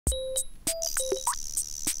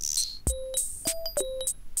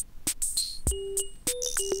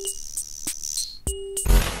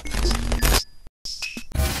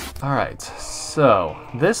Alright, so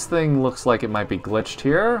this thing looks like it might be glitched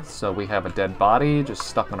here. So we have a dead body just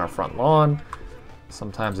stuck on our front lawn.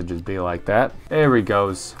 Sometimes it just be like that. There he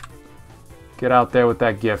goes. Get out there with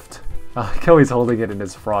that gift. I like how he's holding it in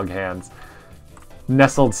his frog hands.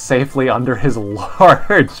 Nestled safely under his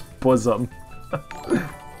large bosom.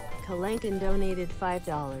 Kalankin donated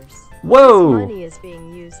 $5. Whoa! This money is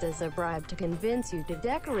being used as a bribe to convince you to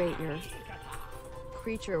decorate your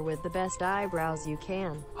creature with the best eyebrows you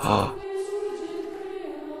can.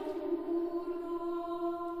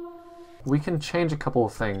 We can change a couple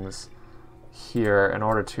of things here in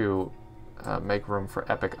order to make room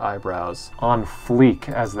for epic eyebrows. On fleek,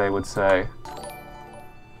 as they would say.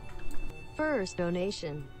 First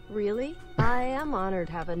donation. Really? I am honored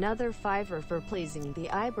to have another $5 for pleasing the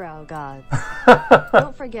eyebrow gods.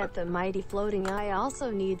 Don't forget the mighty floating eye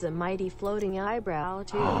also needs a mighty floating eyebrow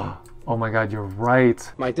too. Oh my god, you're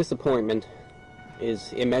right. My disappointment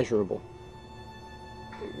is immeasurable,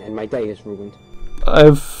 and my day is ruined.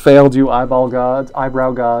 I've failed you, eyebrow gods.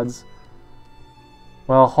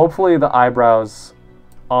 Well, hopefully the eyebrows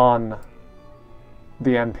on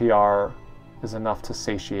the NPR is enough to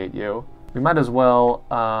satiate you. We might as well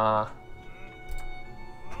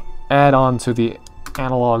add on to the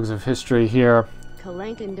analogs of history here.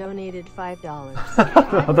 Kalankin donated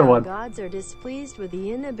 $5. Another one. Gods are displeased with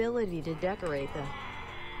the inability to decorate the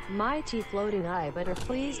mighty floating eye, but are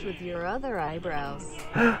pleased with your other eyebrows.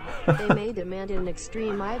 They may demand an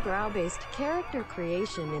extreme eyebrow-based character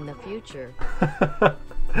creation in the future.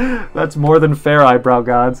 That's more than fair, eyebrow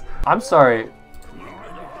gods. I'm sorry.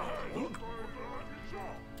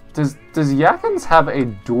 Does Yakins have a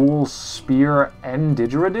dual spear and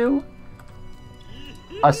didgeridoo?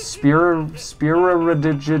 A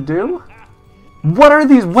spear-didgeridoo? What are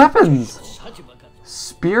these weapons?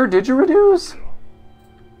 Spear didgeridoos?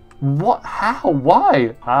 What? How?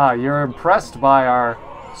 Why? Ah, you're impressed by our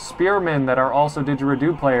spearmen that are also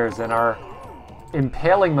didgeridoo players and are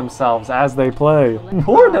impaling themselves as they play.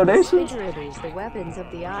 More donations? Didgeridoos, the weapons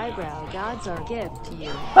of the eyebrow gods, are gift to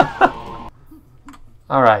you.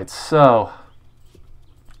 Alright, so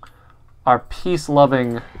our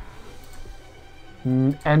peace-loving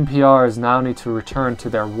NPRs now need to return to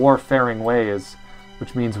their warfaring ways,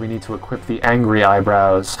 which means we need to equip the angry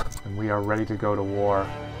eyebrows, and we are ready to go to war.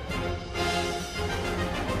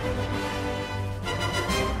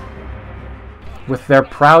 With their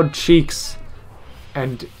proud cheeks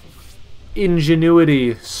and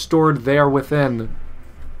ingenuity stored there within,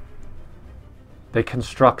 they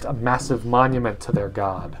construct a massive monument to their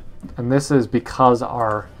god. And this is because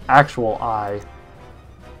our actual eye,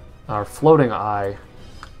 our floating eye,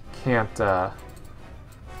 can't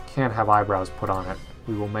have eyebrows put on it.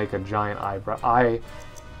 We will make a giant eye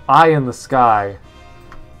in the sky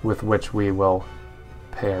with which we will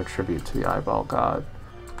pay our tribute to the eyeball god.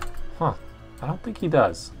 Huh. I don't think he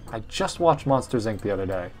does. I just watched Monsters, Inc. the other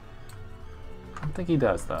day. I don't think he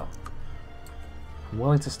does, though. I'm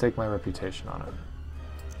willing to stake my reputation on it.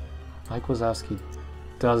 Mike Wazowski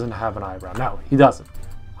doesn't have an eyebrow. No, he doesn't.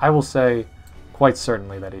 I will say quite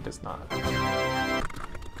certainly that he does not.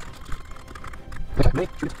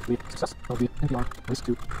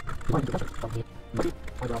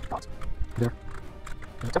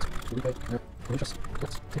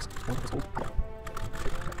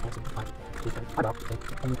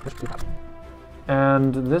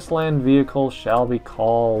 And this land vehicle shall be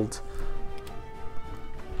called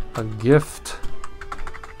a gift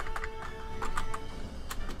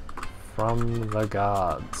from the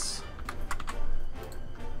gods.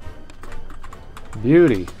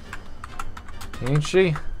 Beauty, ain't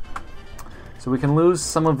she? So we can lose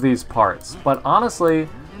some of these parts, but honestly,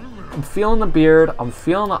 I'm feeling the beard, I'm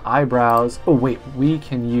feeling the eyebrows. Oh wait, we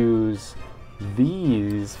can use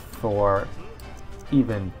these for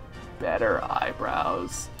even better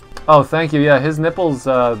eyebrows. Oh, thank you. Yeah, his nipples,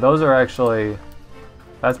 those are actually,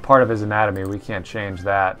 that's part of his anatomy. We can't change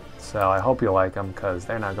that. So I hope you like them because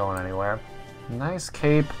they're not going anywhere. Nice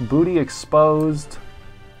cape, booty exposed.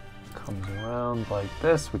 Comes around like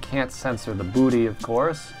this. We can't censor the booty, of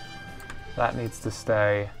course. That needs to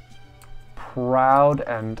stay proud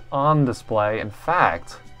and on display. In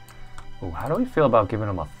fact, ooh, how do we feel about giving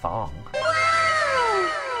him a thong?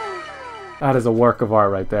 That is a work of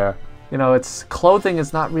art right there. You know, it's clothing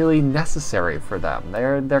is not really necessary for them.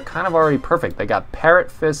 They're kind of already perfect. They got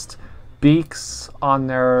parrot fist beaks on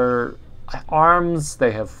their arms.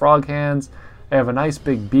 They have frog hands. They have a nice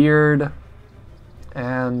big beard.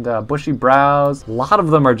 and bushy brows. A lot of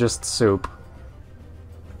them are just soup.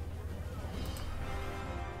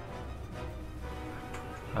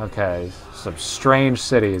 Okay, some strange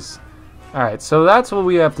cities. Alright, so that's what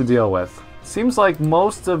we have to deal with. Seems like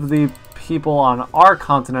most of the people on our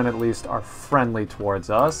continent, at least, are friendly towards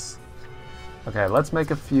us. Okay, let's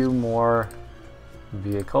make a few more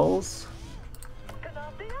vehicles.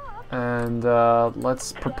 And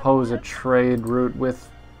let's propose a trade route with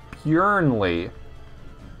Björnli.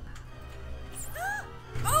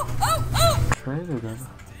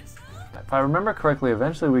 If I remember correctly,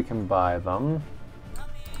 eventually we can buy them.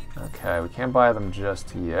 Okay, we can't buy them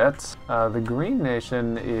just yet. The Green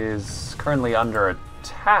Nation is currently under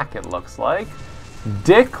attack, it looks like.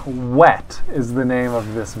 Dick Wet is the name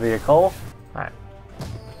of this vehicle. Alright.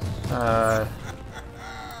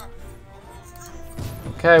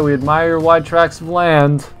 Okay, we admire your wide tracts of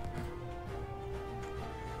land.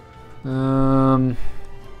 I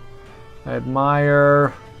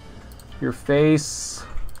admire your face.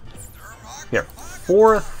 Here,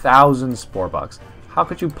 4,000 Spore bucks. How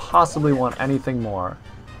could you possibly want anything more?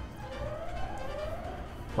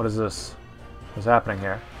 What is this? What's happening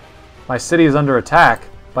here? My city is under attack.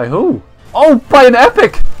 By who? Oh, by an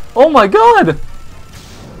epic! Oh my god!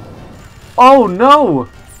 Oh no!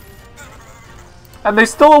 And they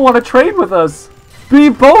still don't want to trade with us! Be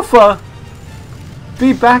Bofa!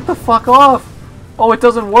 Be back the fuck off! Oh, it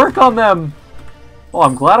doesn't work on them! Oh,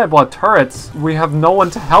 I'm glad I bought turrets. We have no one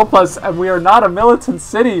to help us, and we are not a militant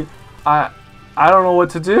city. I don't know what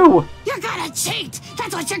to do. You're gonna cheat!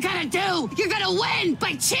 That's what you're gonna do! You're gonna win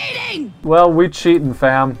by cheating! Well, we cheating,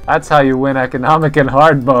 fam. That's how you win economic and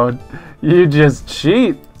hard mode. You just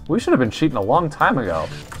cheat. We should have been cheating a long time ago.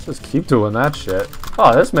 Let's just keep doing that shit.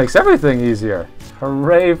 Oh, this makes everything easier.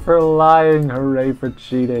 Hooray for lying, hooray for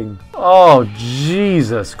cheating. Oh,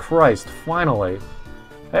 Jesus Christ, finally.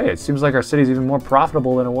 Hey, it seems like our city's even more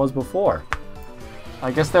profitable than it was before.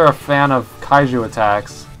 I guess they're a fan of kaiju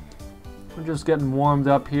attacks. We're just getting warmed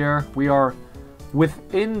up here. We are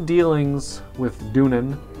within dealings with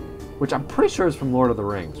Dunan, which I'm pretty sure is from Lord of the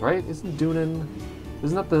Rings, right? Isn't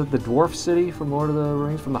that the dwarf city from Lord of the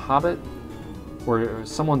Rings, from The Hobbit? Where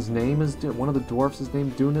someone's name is, one of the dwarfs is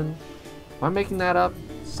named Dunan? Am I making that up?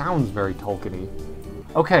 Sounds very Tolkien-y.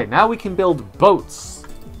 Okay, now we can build boats.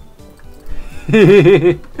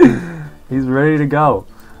 He's ready to go.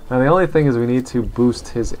 Now the only thing is we need to boost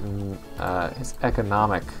his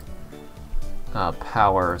economic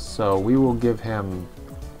power, so we will give him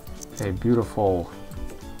a beautiful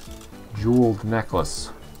jeweled necklace,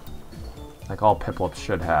 like all Piplups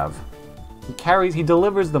should have. He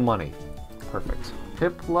delivers the money. Perfect.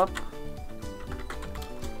 Piplup,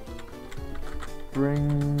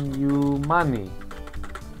 bring you money.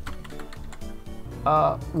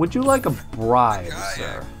 Would you like a bribe,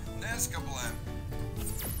 sir?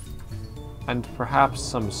 And perhaps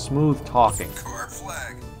some smooth talking.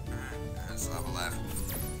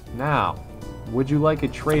 Now, would you like a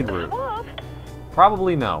trade route?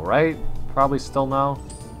 Probably no, right? Probably still no?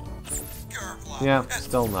 Yeah,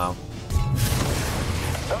 still no.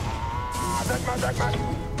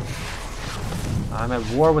 I'm at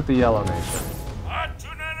war with the Yellow Nation.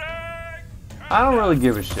 I don't really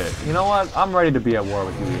give a shit. You know what? I'm ready to be at war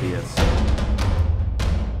with you idiots.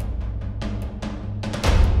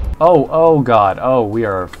 Oh god. Oh, we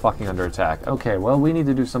are fucking under attack. Okay, well, we need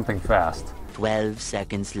to do something fast. 12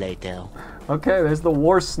 seconds later. Okay, there's the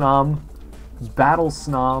War Snom. Battle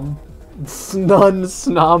Snom. Snun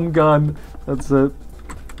Snom gun. That's it.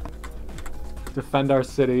 Defend our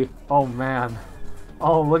city. Oh man.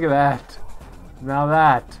 Oh, look at that. Now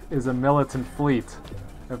that is a militant fleet,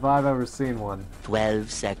 if I've ever seen one.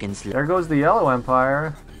 12 seconds later. There goes the Yellow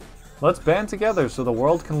Empire. Let's band together so the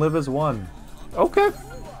world can live as one. Okay.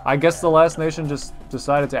 I guess the last nation just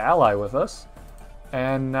decided to ally with us.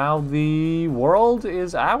 And now the world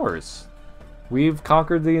is ours. We've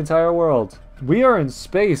conquered the entire world. We are in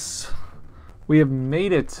space. We have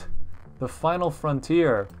made it. The final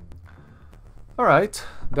frontier. Alright.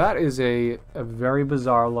 That is a very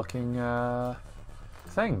bizarre looking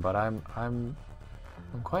thing, but I'm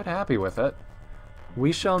quite happy with it.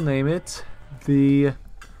 We shall name it the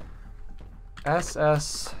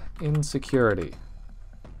SS Insecurity.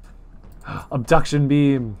 Abduction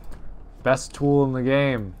beam. Best tool in the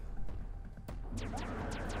game.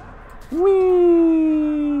 Whee!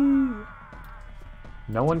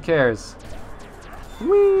 No one cares. Whee!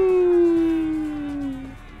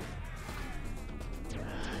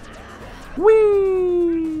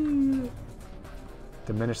 Whee!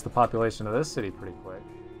 Diminish the population of this city pretty quick.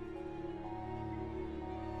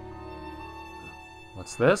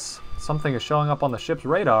 What's this? Something is showing up on the ship's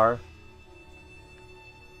radar.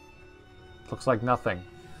 Looks like nothing.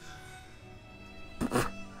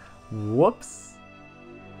 Whoops.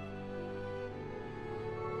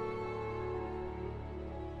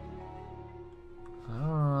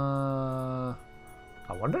 I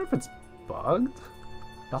wonder if it's bugged?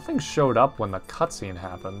 Nothing showed up when the cutscene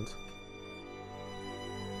happened.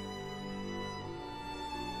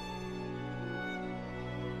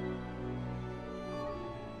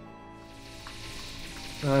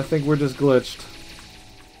 I think we're just glitched.